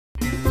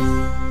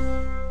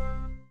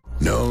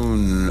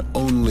Known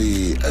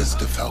only as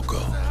DeFalco.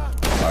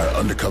 Our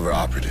undercover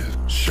operative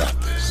shot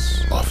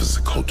this off of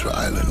Socotra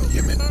Island,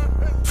 Yemen.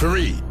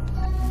 Fareed.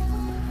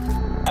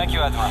 Thank you,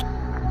 Admiral.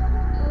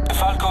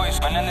 DeFalco is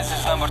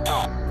Menendez's number 2.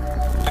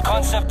 The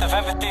concept of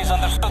empathy is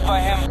understood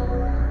by him,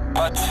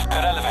 but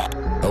irrelevant.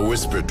 A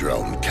whisper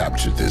drone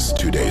captured this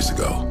 2 days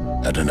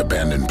ago at an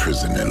abandoned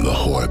prison in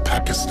Lahore,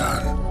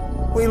 Pakistan.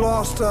 We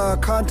lost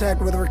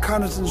contact with a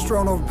reconnaissance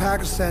drone over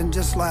Pakistan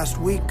just last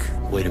week.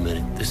 Wait a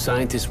minute. The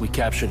scientists we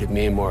captured at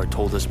Myanmar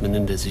told us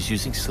Menendez is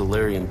using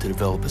Solarium to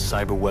develop a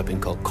cyber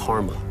weapon called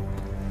Karma.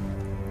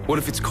 What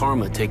if it's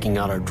Karma taking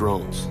out our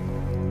drones?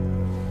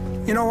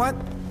 You know what?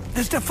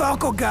 This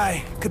DeFalco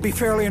guy could be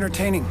fairly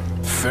entertaining.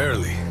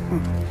 Fairly?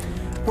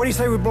 What do you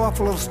say we blow off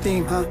a little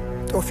steam, huh?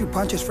 Throw a few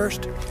punches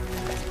first?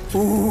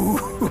 Ooh.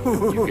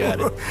 You got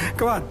it.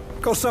 Come on,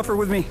 go suffer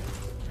with me.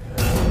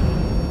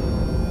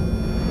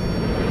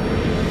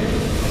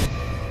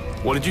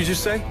 What did you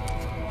just say?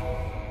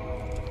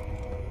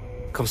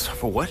 Come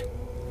suffer what?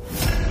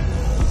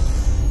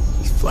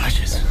 These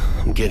flashes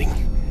I'm getting.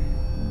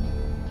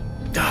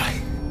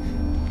 Die.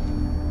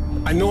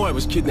 I know I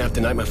was kidnapped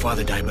the night my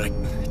father died, but I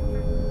could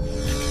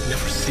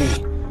never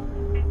see.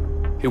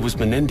 It was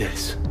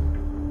Menendez.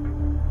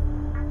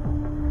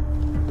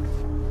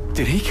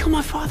 Did he kill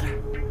my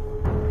father?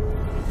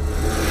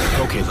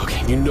 Okay, look,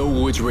 you know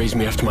Woods raised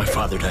me after my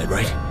father died,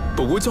 right?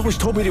 But Woods always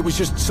told me it was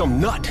just some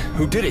nut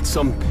who did it,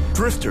 some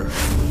drifter.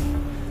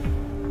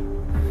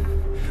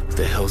 What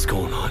the hell's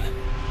going on?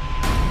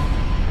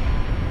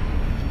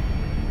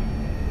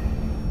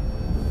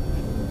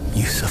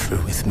 You suffer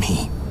with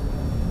me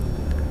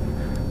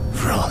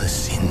for all the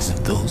sins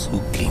of those who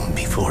came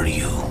before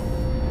you.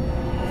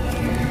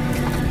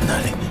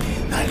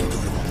 Dale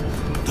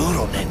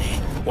duro, nene.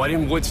 Why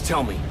didn't Woods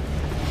tell me?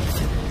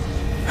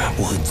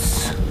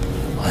 Woods,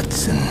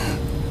 Hudson,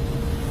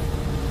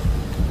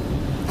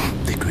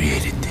 they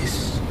created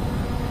this.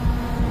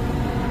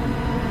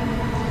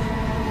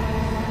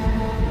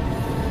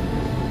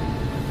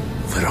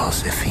 For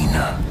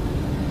Josefina.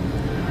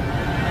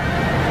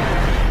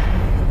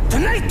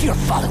 Tonight your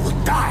father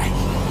will die.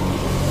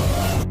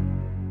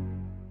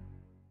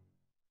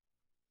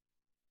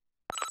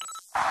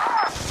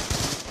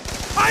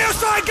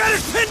 ISI got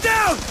us pinned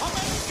down!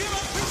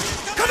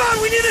 Come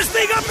on, we need this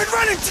thing up and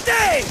running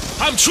today!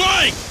 I'm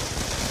trying!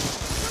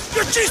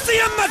 Your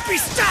GCM must be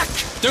stuck!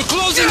 They're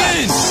closing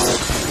in!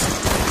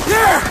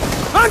 There!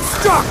 I'm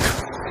stuck!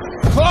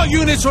 All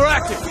units are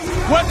active!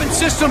 Weapon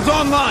systems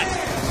online!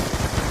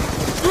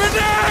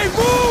 Grenade,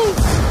 move!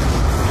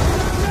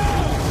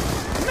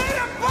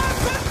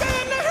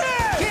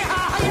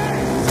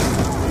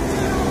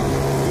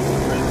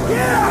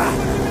 Yeah!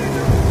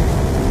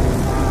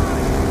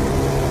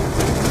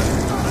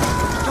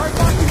 Start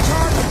locking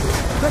target!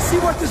 Let's see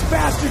what this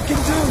bastard can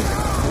do!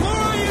 Where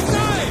are you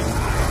going?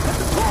 At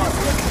the pause,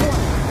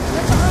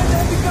 get behind the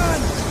heavy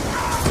gun!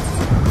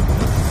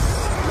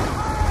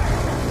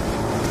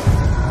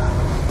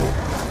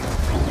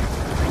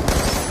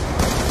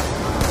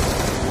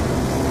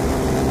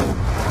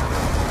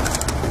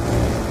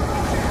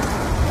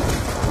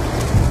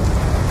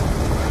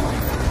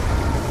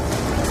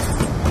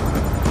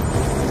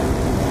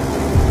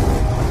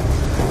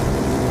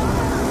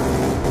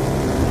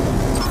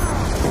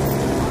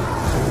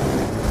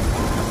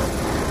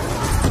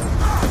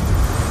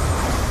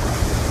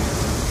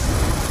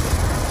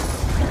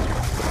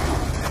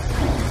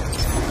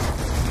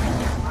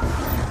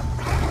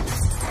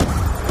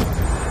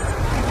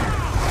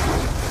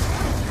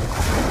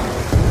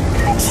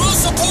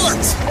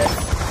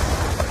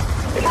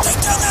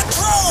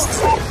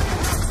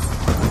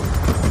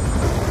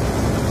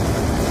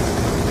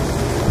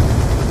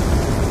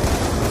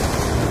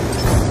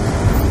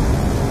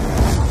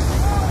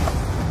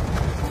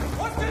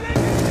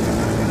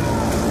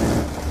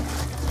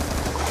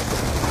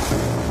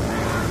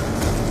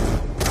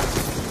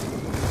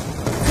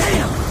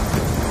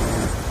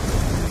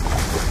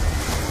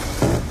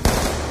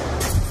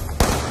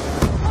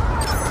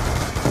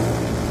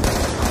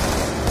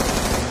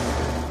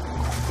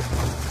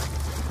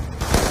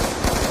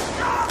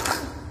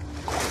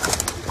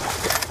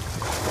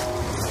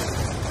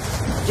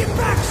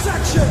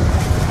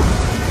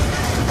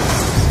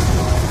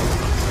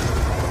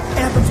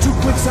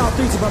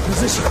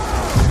 Position.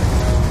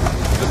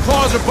 The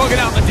claws are bugging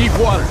out in the deep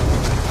water.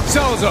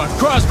 Salazar,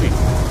 Crosby,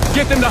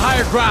 get them to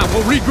higher ground.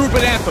 We'll regroup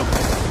at Anthem.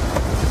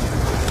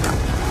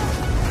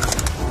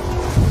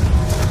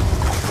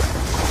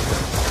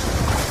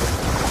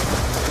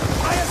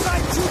 ISI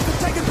troops are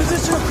taking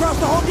position across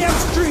the whole damn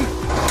street.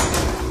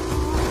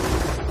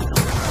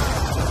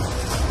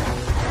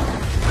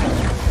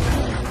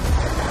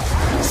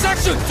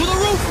 Section, to the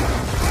roof!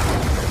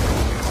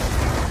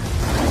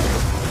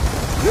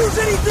 Use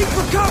anything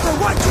for cover!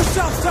 Watch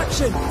yourself,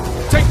 section!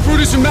 Take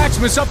Brutus and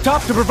Maximus up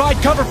top to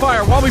provide cover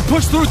fire while we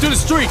push through to the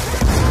street!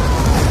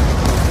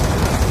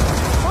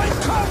 Find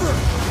cover!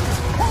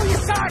 Pull your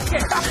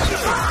sidekick!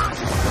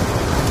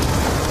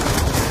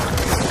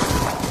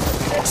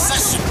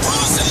 Section,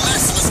 Brutus and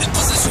Maximus in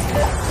position.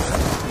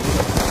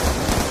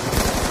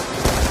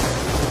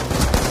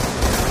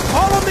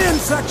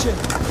 section.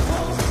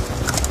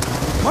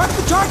 Mark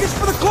the targets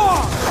for the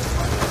claw.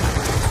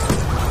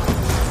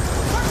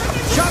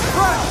 Shot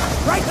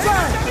press. Right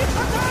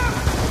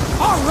side.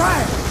 All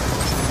right.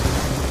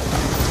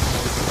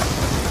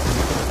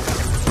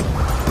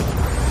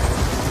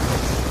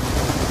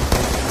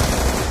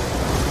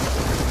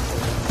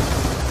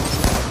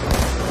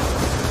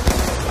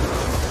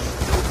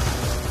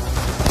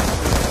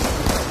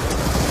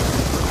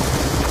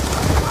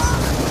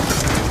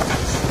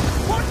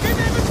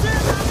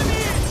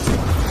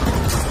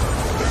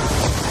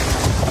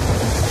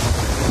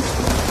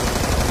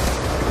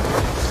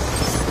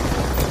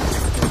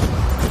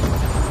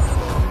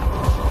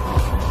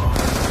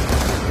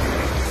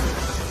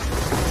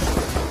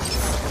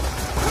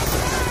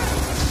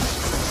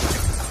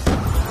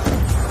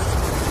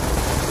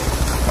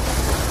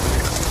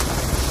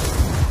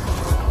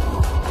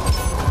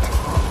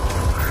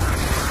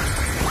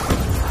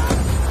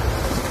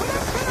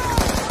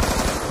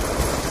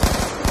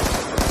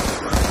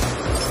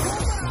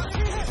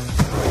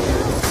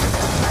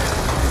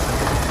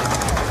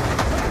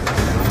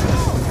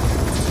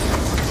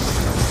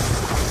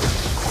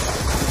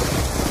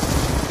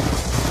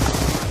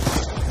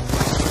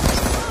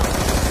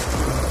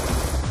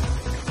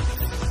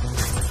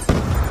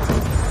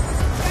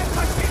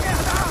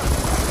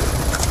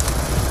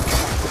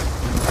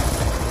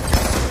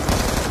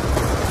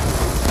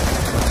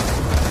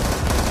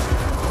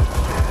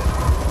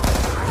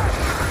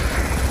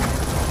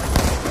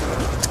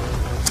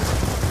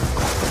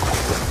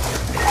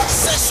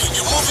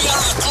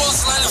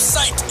 Line of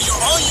sight. You're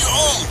on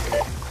your own.